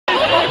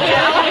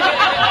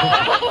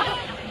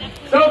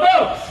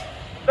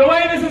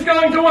this is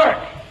going to work.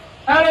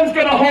 Adam's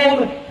going to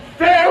hold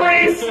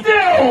very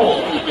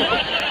still.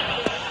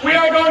 We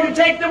are going to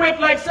take the whip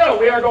like so.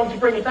 We are going to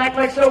bring it back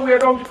like so. We are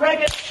going to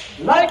crank it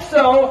like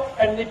so.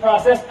 And in the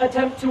process,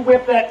 attempt to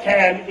whip that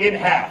can in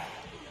half.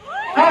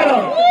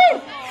 Adam,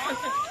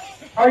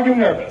 are you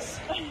nervous?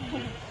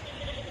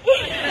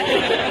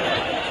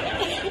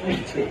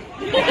 Me too.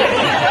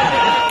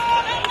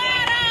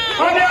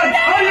 Audience,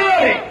 are you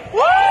ready?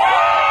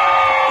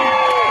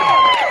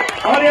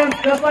 Audience,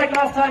 just like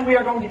last time, we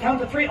are going to count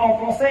to 3 en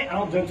français.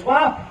 1, 2, 3.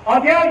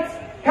 Audience,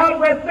 count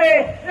with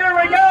me. Here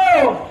we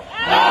go.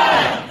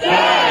 1, 2,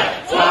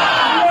 3.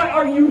 What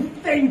are you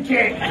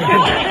thinking?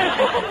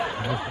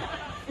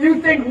 You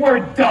think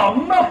we're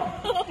dumb?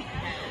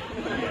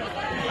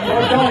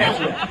 Well, don't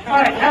answer it.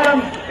 All right,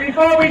 Adam,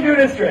 before we do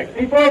this trick,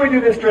 we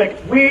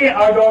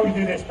are going to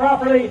do this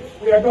properly.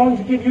 We are going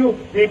to give you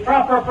the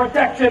proper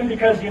protection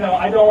because, you know,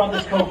 I don't want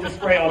this Coke to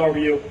spray all over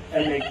you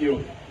and make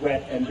you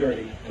wet and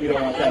dirty. We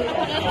don't want that at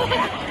all.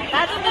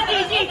 That's the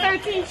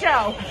PG-13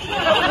 show.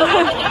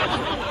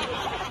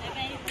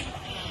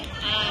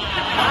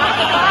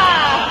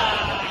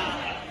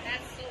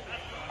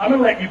 I'm going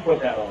to let you put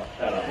that on.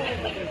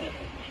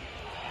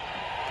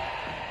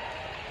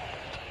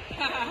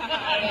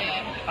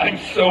 I'm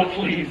so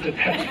pleased that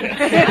that's it.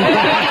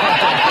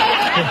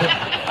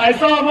 I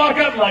saw him walk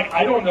up and like,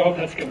 I don't know if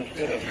that's going to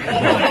fit him.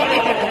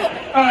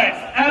 All right,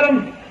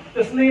 Adam,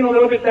 just lean a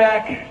little bit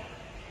back.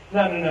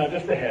 No,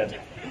 just the head.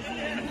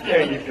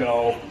 There you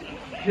go.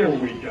 Here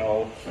we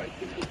go. Right.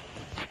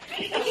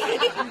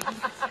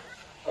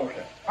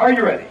 Okay, are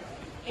you ready?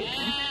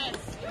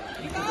 Yes.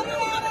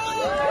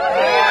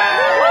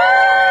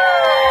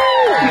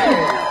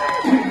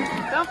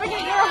 Don't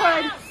forget your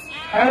hood.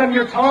 Adam,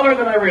 you're taller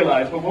than I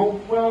realized, but we'll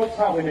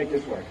probably make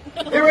this work.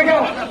 Here we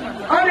go.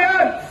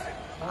 Audience!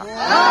 1,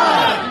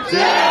 2,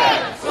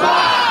 3.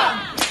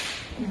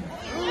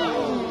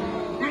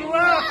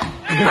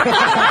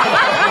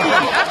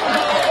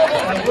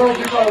 I'm a little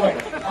too far away.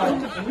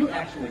 Can you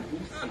actually do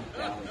sit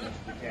down as much as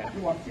you can?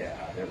 You want? Yeah,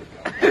 there we go.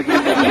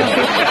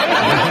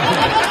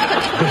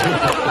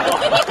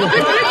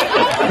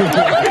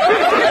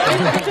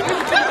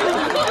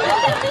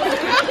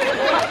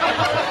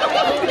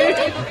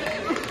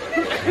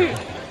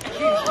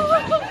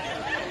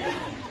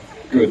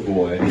 Good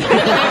boy.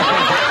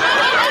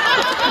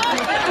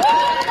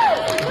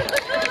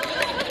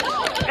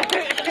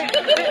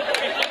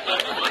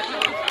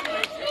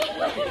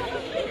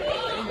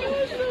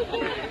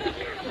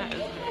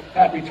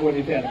 Happy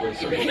 20th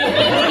anniversary.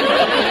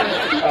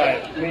 All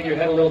right, lean your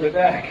head a little bit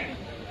back.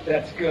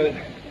 That's good.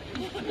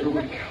 Here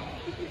we go.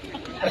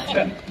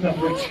 Attempt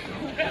number 2.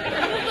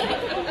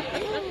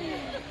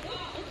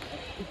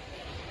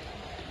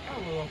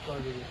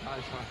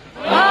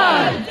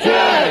 One, 2,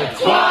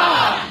 3.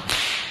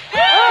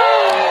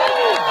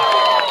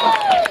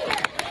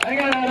 Hang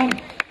on, Adam.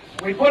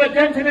 We put a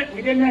dent in it.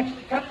 We didn't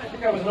actually cut. I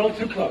think I was a little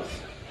too close.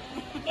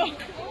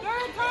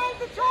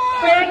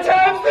 Third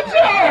time's the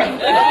charm!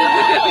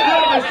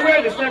 Adam, I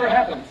swear this never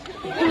happens.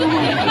 1,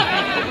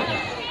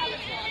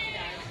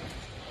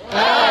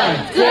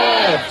 2,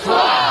 3.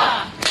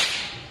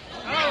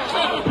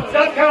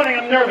 Stop counting,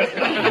 I'm nervous.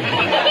 Don't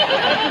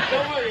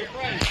worry,